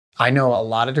I know a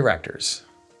lot of directors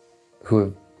who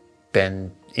have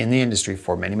been in the industry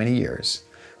for many, many years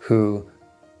who,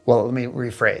 well, let me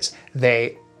rephrase.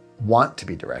 They want to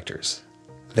be directors.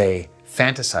 They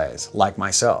fantasize like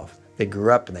myself. They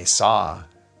grew up and they saw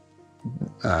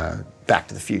Back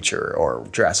to the Future or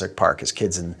Jurassic Park as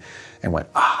kids and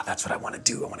went, that's what I want to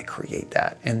do. I want to create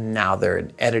that. And now they're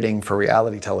editing for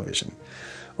reality television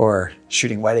or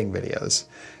shooting wedding videos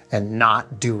and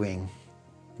not doing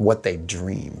what they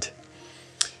dreamed.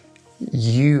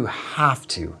 You have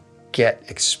to get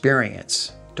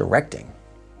experience directing.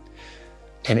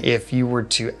 And if you were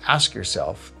to ask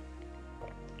yourself,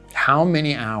 how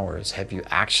many hours have you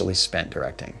actually spent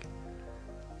directing?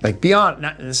 Like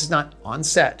this is not on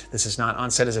set. This is not on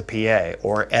set as a PA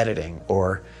or editing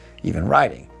or even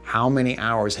writing. How many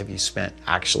hours have you spent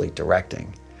actually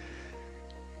directing?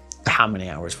 How many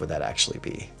hours would that actually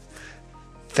be?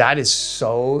 That is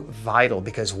so vital,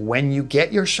 because when you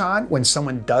get your shot, when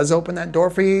someone does open that door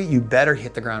for you, you better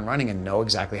hit the ground running and know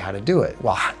exactly how to do it.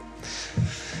 Well,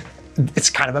 it's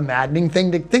kind of a maddening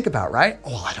thing to think about, right?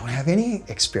 Oh, I don't have any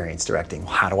experience directing.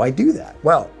 Well, how do I do that?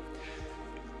 Well,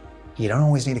 you don't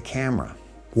always need a camera.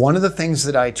 One of the things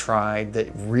that I tried that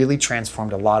really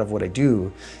transformed a lot of what I do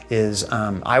is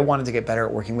I wanted to get better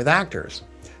at working with actors.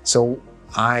 So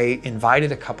I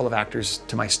invited a couple of actors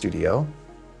to my studio.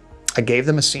 I gave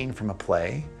them a scene from a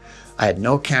play. I had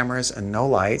no cameras and no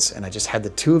lights, and I just had the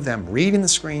two of them reading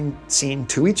the scene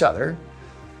to each other,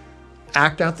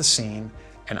 act out the scene,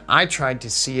 and I tried to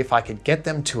see if I could get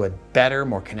them to a better,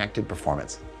 more connected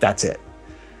performance. That's it.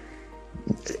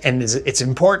 And it's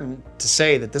important to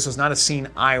say that this was not a scene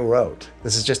I wrote.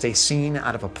 This is just a scene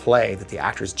out of a play that the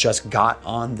actors just got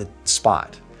on the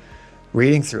spot.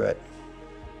 Reading through it,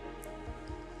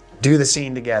 do the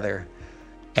scene together,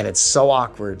 and it's so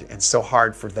awkward and so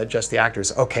hard for just the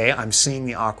actors. Okay, I'm seeing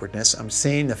the awkwardness. I'm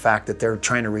seeing the fact that they're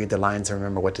trying to read the lines and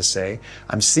remember what to say.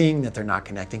 I'm seeing that they're not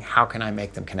connecting. How can I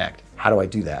make them connect? How do I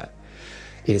do that?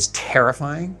 It is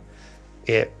terrifying.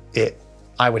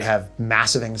 I would have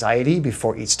massive anxiety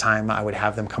before each time I would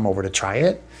have them come over to try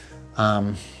it.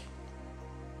 But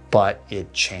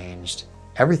it changed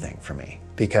everything for me,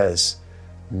 because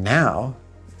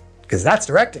that's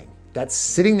directing. That's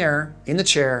sitting there in the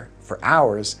chair for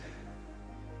hours.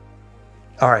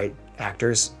 All right,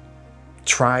 actors,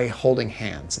 try holding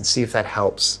hands and see if that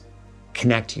helps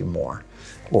connect you more,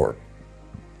 or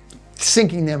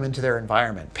sinking them into their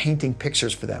environment, painting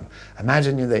pictures for them.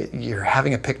 Imagine you're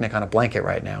having a picnic on a blanket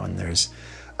right now and there's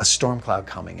a storm cloud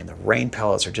coming and the rain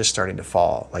pellets are just starting to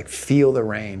fall. Like, feel the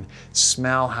rain,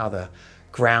 smell how the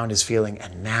ground is feeling,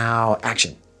 and now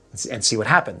action and see what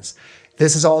happens.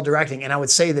 This is all directing. And I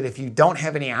would say that if you don't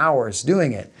have any hours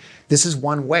doing it, this is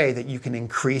one way that you can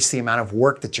increase the amount of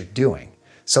work that you're doing.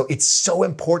 So it's so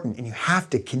important, and you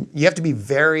have to be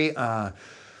very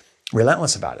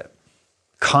relentless about it.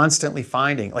 Constantly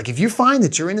finding, like, if you find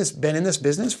that been in this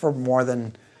business for more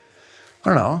than, I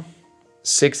don't know,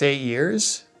 6-8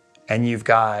 years, and you've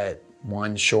got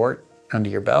one short under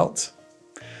your belt,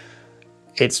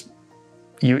 it's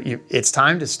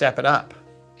time to step it up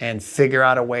and figure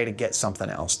out a way to get something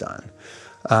else done.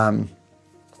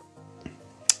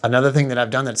 Another thing that I've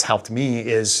done that's helped me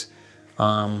is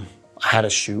I had a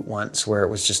shoot once where it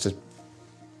was just a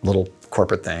little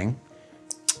corporate thing.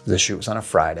 The shoot was on a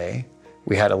Friday.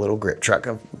 We had a little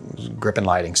grip and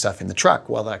lighting stuff in the truck.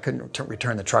 Well, I couldn't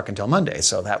return the truck until Monday.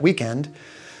 So that weekend,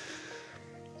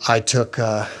 I took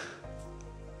the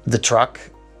truck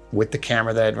with the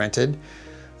camera that I'd rented.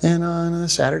 And on a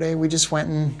Saturday, we just went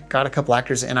and got a couple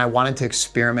actors, and I wanted to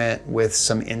experiment with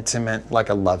some intimate, like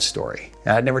a love story.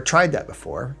 And I'd never tried that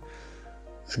before.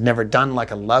 I'd never done like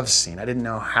a love scene. I didn't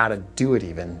know how to do it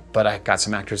even, but I got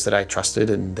some actors that I trusted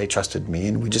and they trusted me,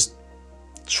 and we just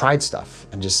tried stuff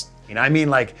and just, I mean,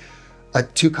 like a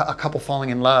couple falling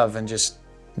in love and just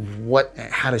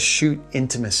how to shoot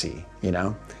intimacy,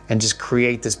 and just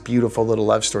create this beautiful little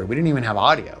love story. We didn't even have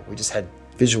audio. We just had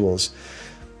visuals.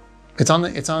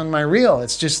 It's on my reel.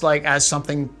 It's just like, as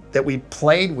something that we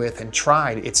played with and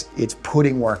tried, it's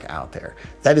putting work out there.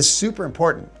 That is super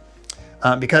important,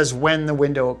 because when the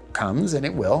window comes, and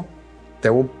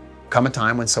there will come a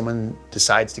time when someone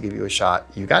decides to give you a shot.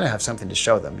 You got to have something to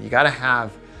show them. You got to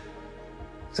have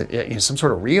some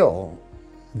sort of reel.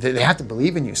 They have to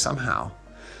believe in you somehow.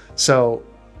 So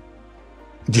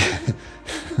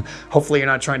hopefully you're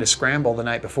not trying to scramble the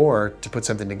night before to put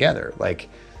something together. Like,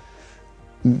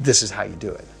 this is how you do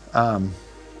it.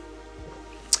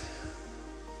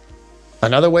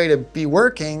 Another way to be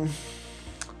working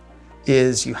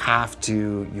is you have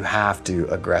to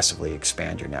aggressively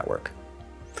expand your network.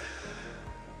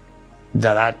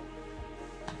 Now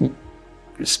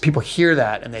people hear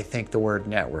that and they think the word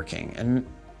networking. And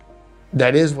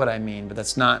that is what I mean, but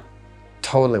that's not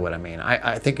totally what I mean.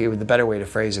 I think the better way to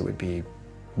phrase it would be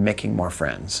making more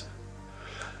friends.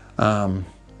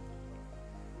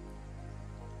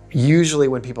 Usually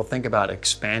when people think about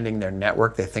expanding their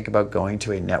network, they think about going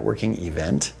to a networking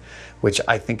event, which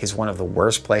I think is one of the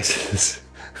worst places.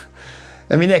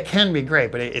 I mean, it can be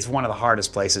great, but it's one of the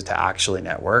hardest places to actually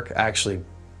network, actually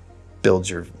build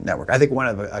your network. I think one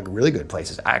of a really good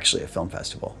places is actually a film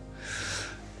festival.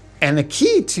 And the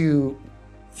key to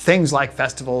things like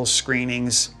festivals,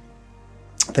 screenings,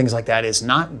 things like that is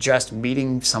not just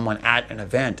meeting someone at an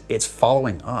event, it's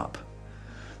following up.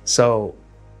 So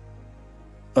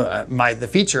the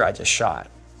feature I just shot,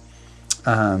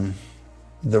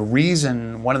 the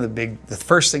reason, the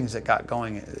first things that got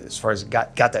going as far as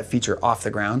got that feature off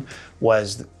the ground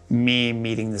was me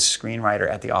meeting the screenwriter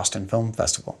at the Austin Film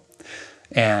Festival.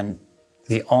 And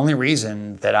the only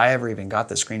reason that I ever even got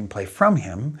the screenplay from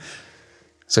him,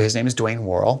 so his name is Dwayne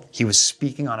Worrell, he was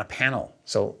speaking on a panel.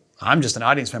 So I'm just an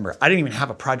audience member. I didn't even have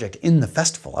a project in the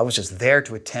festival. I was just there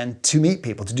to attend, to meet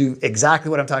people, to do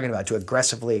exactly what I'm talking about, to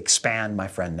aggressively expand my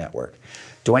friend network.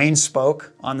 Dwayne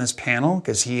spoke on this panel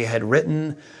because he had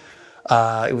written,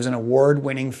 it was an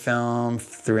award-winning film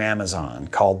through Amazon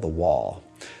called The Wall.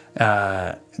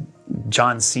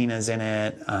 John Cena's in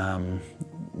it,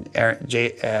 Aaron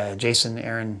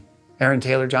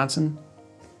Taylor Johnson,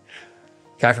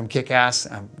 guy from Kick-Ass,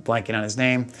 I'm blanking on his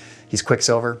name. He's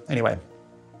Quicksilver. Anyway,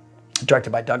 directed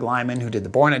by Doug Liman, who did The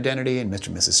Bourne Identity and Mr.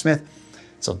 and Mrs. Smith.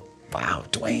 So, wow,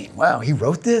 Dwayne, wow, he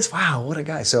wrote this? Wow, what a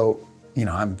guy. So, you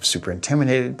know, I'm super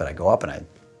intimidated, but I go up and I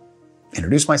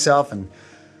introduce myself and,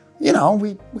 you know,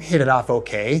 we hit it off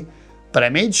okay. But I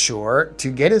made sure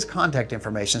to get his contact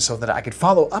information so that I could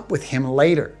follow up with him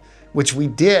later, which we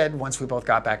did once we both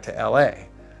got back to LA,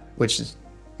 which is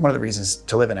one of the reasons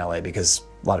to live in LA because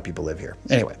a lot of people live here.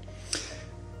 Anyway,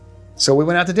 so we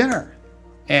went out to dinner,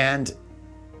 and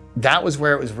that was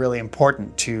where it was really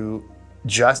important to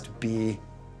just be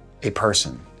a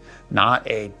person, not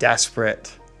a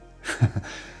desperate,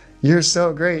 you're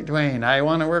so great, Dwayne, I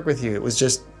want to work with you. It was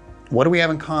just, what do we have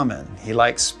in common? He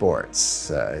likes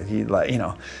sports. He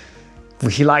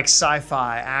likes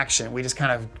sci-fi, action. We just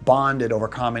kind of bonded over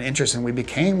common interests and we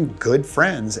became good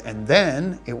friends. And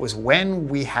then it was when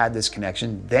we had this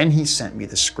connection, then he sent me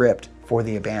the script for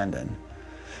The Abandon.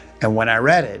 And when I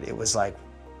read it, it was like,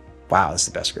 wow, this is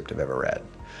the best script I've ever read.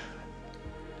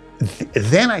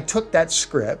 Then I took that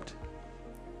script,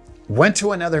 went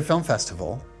to another film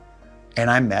festival, and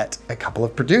I met a couple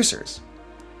of producers.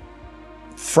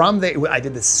 I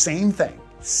did the same thing,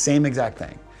 same exact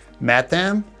thing. Met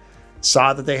them,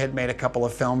 saw that they had made a couple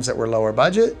of films that were lower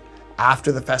budget.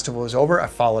 After the festival was over, I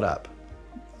followed up.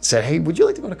 Said, hey, would you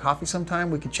like to go to coffee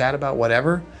sometime? We could chat about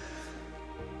whatever.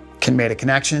 Made a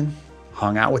connection,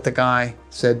 hung out with the guy,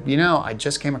 said, you know, I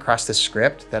just came across this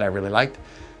script that I really liked,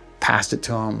 passed it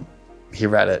to him. He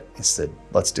read it, he said,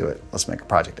 let's do it, let's make a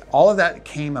project. All of that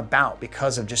came about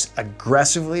because of just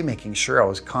aggressively making sure I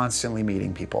was constantly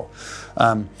meeting people.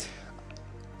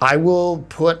 I will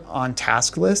put on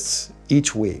task lists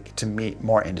each week to meet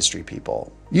more industry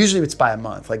people. Usually it's by a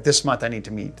month. Like this month I need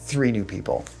to meet 3 new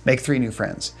people, make 3 new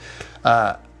friends.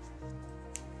 And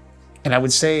I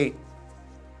would say,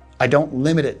 I don't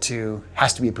limit it to,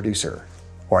 has to be a producer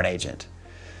or an agent.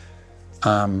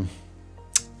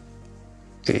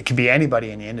 It can be anybody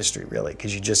in the industry, really,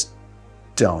 because you just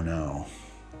don't know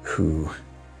who.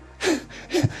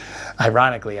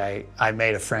 Ironically, I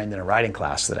made a friend in a writing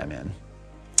class that I'm in.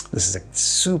 This is a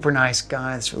super nice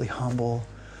guy, this really humble,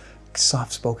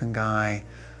 soft-spoken guy.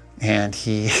 And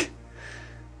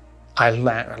I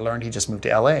learned he just moved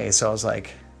to LA. So I was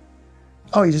like,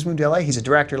 oh, he just moved to LA. He's a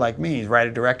director like me. He's a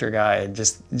writer-director guy. And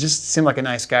just seemed like a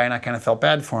nice guy, and I kind of felt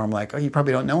bad for him. Like, oh, you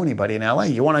probably don't know anybody in LA.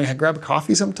 You want to grab a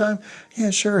coffee sometime? Yeah,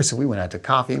 sure. So we went out to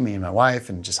coffee, me and my wife,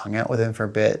 and just hung out with him for a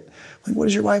bit. I'm like, what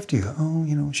does your wife do? Oh,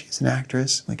 you know, she's an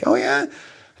actress. I'm like, oh yeah?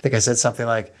 I think I said something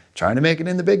like, trying to make it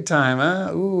in the big time,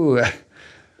 huh? Ooh.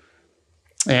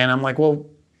 And I'm like, well,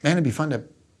 man, it'd be fun to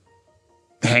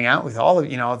hang out with all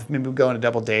of you, know, maybe we'll go on a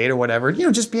double date or whatever. You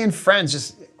know, just being friends,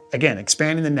 just, again,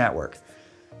 expanding the network.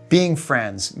 Being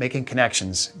friends, making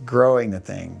connections, growing the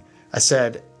thing. I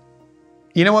said,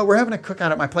 you know what, we're having a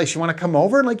cookout at my place. You want to come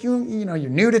over? Like, you know, you're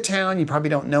new to town. You probably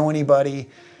don't know anybody.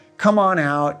 Come on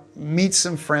out, meet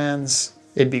some friends.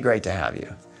 It'd be great to have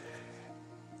you.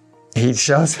 He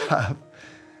shows up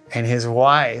and his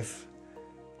wife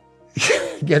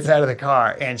gets out of the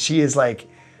car and she is like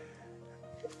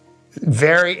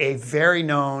a very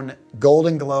known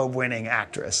Golden Globe winning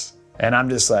actress. And I'm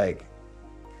just like,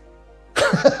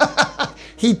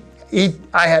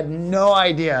 I had no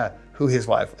idea who his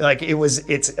wife, like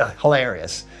it's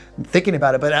hilarious thinking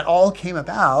about it, but it all came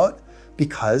about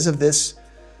because of this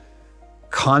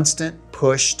constant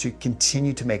push to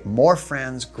continue to make more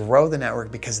friends, grow the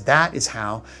network, because that is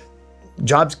how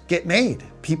jobs get made.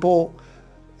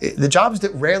 The jobs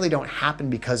that rarely don't happen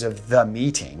because of the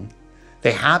meeting,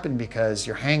 they happen because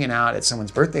you're hanging out at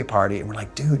someone's birthday party and we're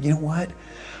like, dude, you know what?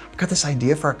 I've got this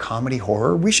idea for a comedy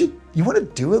horror. You want to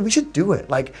do it? We should do it.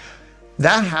 Like,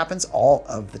 that happens all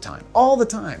of the time, all the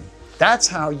time. That's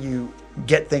how you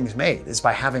get things made, is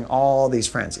by having all these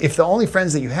friends. If the only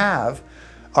friends that you have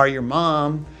are your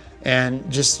mom and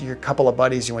just your couple of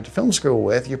buddies you went to film school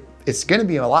with, it's going to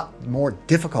be a lot more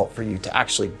difficult for you to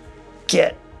actually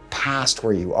get past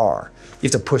where you are. You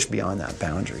have to push beyond that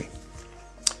boundary.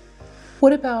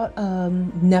 What about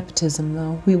nepotism,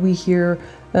 though? We hear,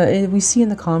 we see in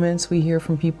the comments, we hear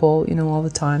from people, all the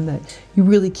time that you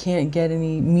really can't get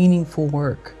any meaningful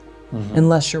work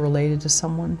unless you're related to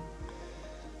someone.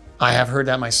 I have heard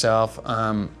that myself.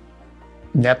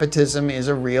 Nepotism is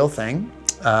a real thing,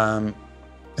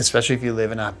 especially if you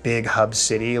live in a big hub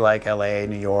city like LA,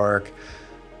 New York,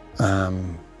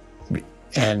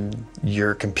 and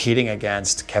you're competing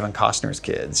against Kevin Costner's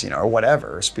kids, or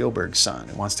whatever, or Spielberg's son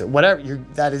who wants to, whatever,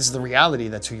 that is the reality,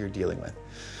 that's who you're dealing with.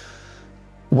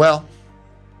 Well,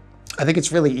 I think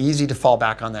it's really easy to fall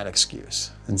back on that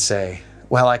excuse and say,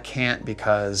 well, I can't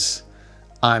because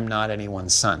I'm not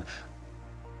anyone's son.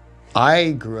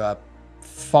 I grew up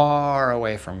far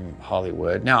away from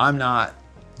Hollywood. Now, I'm not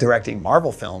directing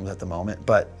Marvel films at the moment,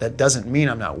 but that doesn't mean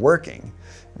I'm not working,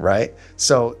 right?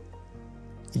 So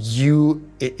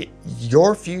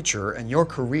your future and your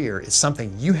career is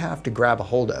something you have to grab a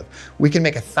hold of. We can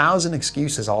make 1,000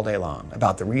 excuses all day long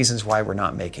about the reasons why we're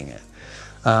not making it.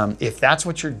 If that's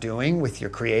what you're doing with your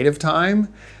creative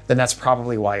time, then that's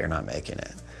probably why you're not making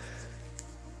it.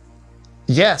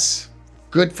 Yes,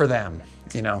 good for them.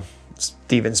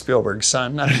 Steven Spielberg's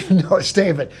son, I don't even know his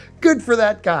name, but good for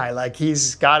that guy. Like,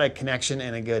 he's got a connection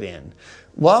and a good in.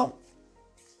 Well,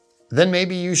 then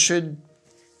maybe you should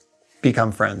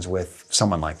become friends with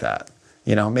someone like that.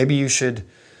 Maybe you should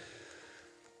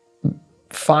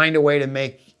find a way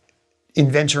to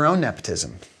invent your own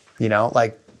nepotism,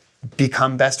 like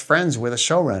become best friends with a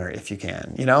showrunner if you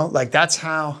can, like that's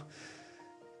how,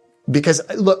 because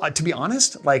look, to be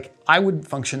honest, like I would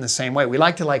function the same way. We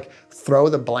like to throw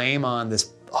the blame on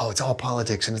this, oh, it's all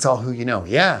politics and it's all who you know.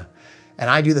 Yeah. And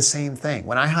I do the same thing.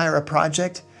 When I hire a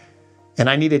project and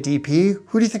I need a DP,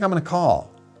 who do you think I'm going to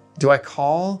call? Do I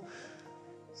call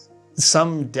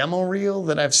some demo reel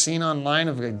that I've seen online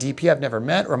of a DP I've never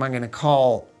met? Or am I going to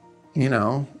call,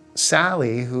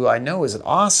 Sally, who I know is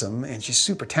awesome and she's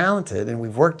super talented and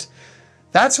we've worked?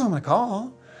 That's who I'm going to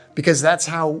call, because that's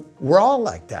how we're all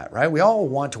like that, right? We all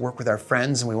want to work with our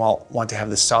friends and we all want to have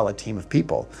this solid team of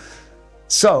people.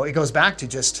 So it goes back to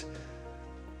just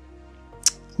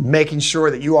making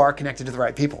sure that you are connected to the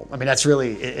right people. I mean, that's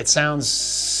really, it sounds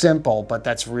simple, but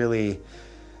that's really,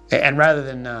 and rather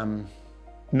than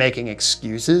making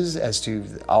excuses as to,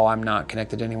 oh, I'm not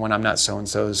connected to anyone, I'm not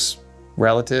so-and-so's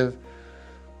relative,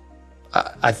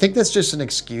 I think that's just an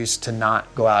excuse to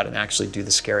not go out and actually do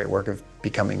the scary work of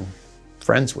becoming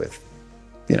friends with,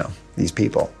 these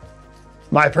people.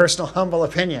 My personal humble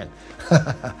opinion.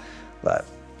 But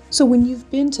so when you've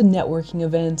been to networking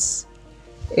events,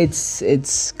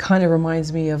 it's kind of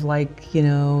reminds me of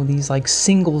these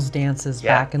singles dances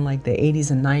back in the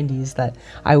 80s and 90s that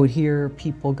I would hear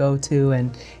people go to,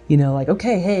 and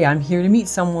okay, hey, I'm here to meet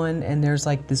someone, and there's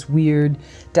this weird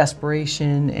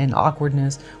desperation and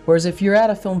awkwardness. Whereas if you're at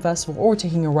a film festival or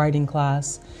taking a writing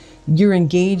class, you're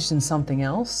engaged in something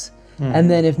else.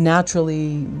 And then if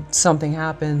naturally something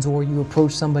happens or you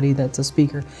approach somebody that's a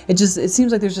speaker, it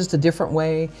seems like there's just a different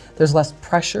way. There's less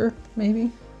pressure,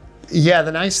 maybe. Yeah,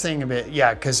 the nice thing of it,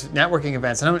 because networking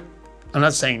events, and I'm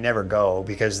not saying never go,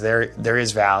 because there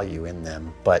is value in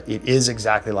them, but it is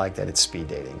exactly like that. It's speed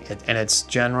dating. And it's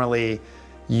generally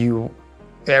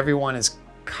everyone is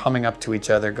coming up to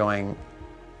each other going,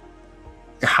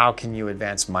 how can you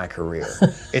advance my career?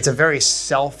 It's a very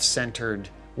self-centered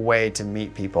way to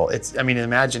meet people.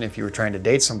 Imagine if you were trying to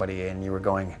date somebody and you were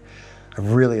going,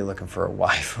 I'm really looking for a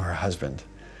wife or a husband.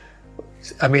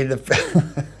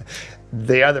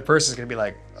 The other person's gonna be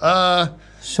like,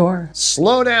 sure.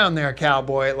 Slow down there,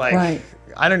 cowboy. Right.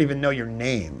 I don't even know your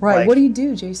name. Right. What do you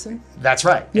do, Jason? That's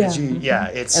right. Yeah.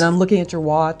 And I'm looking at your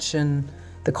watch and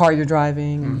the car you're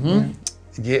driving. and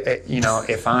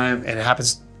it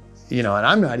happens, and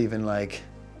I'm not even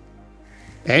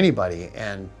anybody.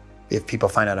 And if people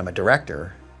find out I'm a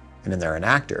director and then they're an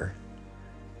actor,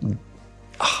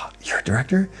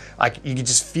 director? Like you can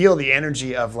just feel the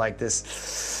energy of like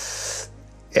this.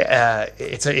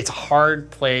 It's a hard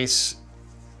place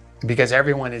because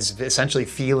everyone is essentially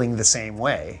feeling the same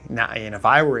way. Now, and if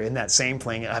I were in that same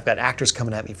plane, I've got actors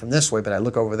coming at me from this way, but I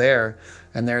look over there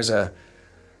and there's an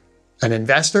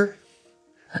investor.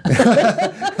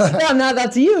 Yeah, now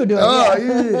that's you doing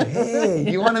it. Hey,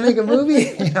 you want to make a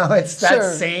movie? You know, it's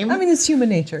that same. I mean, it's human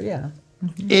nature, yeah.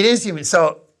 It is human.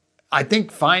 So I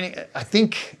think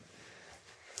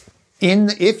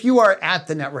if you are at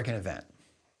the networking event,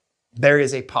 there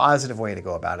is a positive way to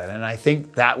go about it. And I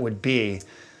think that would be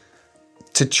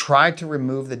to try to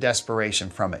remove the desperation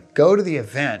from it. Go to the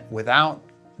event without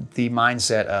the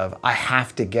mindset of, I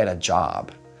have to get a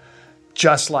job.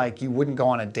 Just like you wouldn't go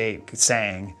on a date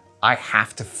saying, I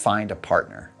have to find a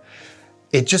partner.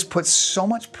 It just puts so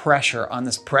much pressure on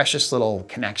this precious little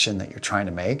connection that you're trying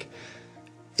to make.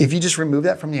 If you just remove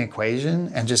that from the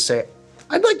equation and just say,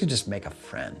 I'd like to just make a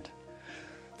friend.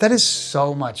 That is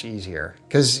so much easier.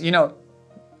 Because, you know,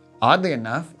 oddly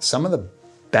enough, some of the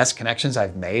best connections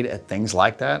I've made at things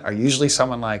like that are usually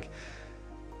someone like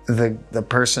the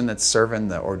person that's serving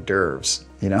the hors d'oeuvres,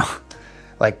 you know?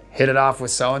 Like hit it off with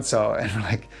so-and-so and we're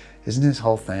like, isn't this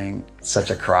whole thing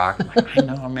such a crock? I'm like, I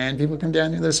know, man, people come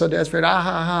down here, they're so desperate.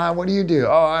 What do you do?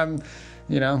 Oh,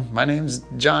 my name's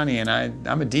Johnny and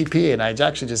I'm a DP and I'm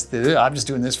just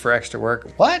doing this for extra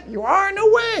work. What? You are? No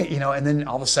way. You know, and then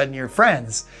all of a sudden you're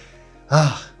friends.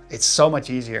 It's so much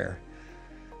easier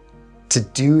to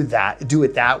do it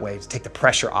that way, to take the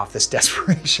pressure off this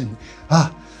desperation.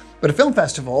 But a film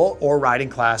festival or writing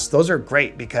class, those are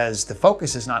great because the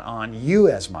focus is not on you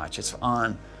as much. It's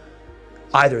on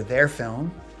either their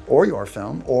film or your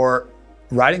film, or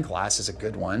writing class is a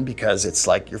good one because it's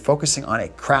like you're focusing on a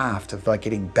craft of like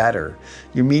getting better.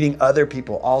 You're meeting other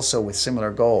people also with similar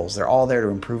goals. They're all there to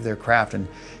improve their craft and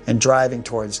driving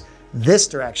towards this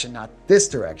direction, not this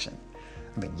direction.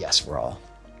 I mean, yes, we're all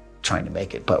trying to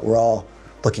make it, but we're all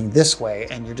looking this way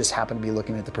and you just happen to be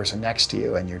looking at the person next to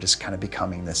you and you're just kind of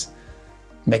becoming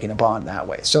making a bond that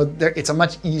way. So it's a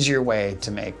much easier way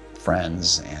to make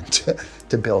friends and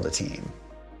to build a team.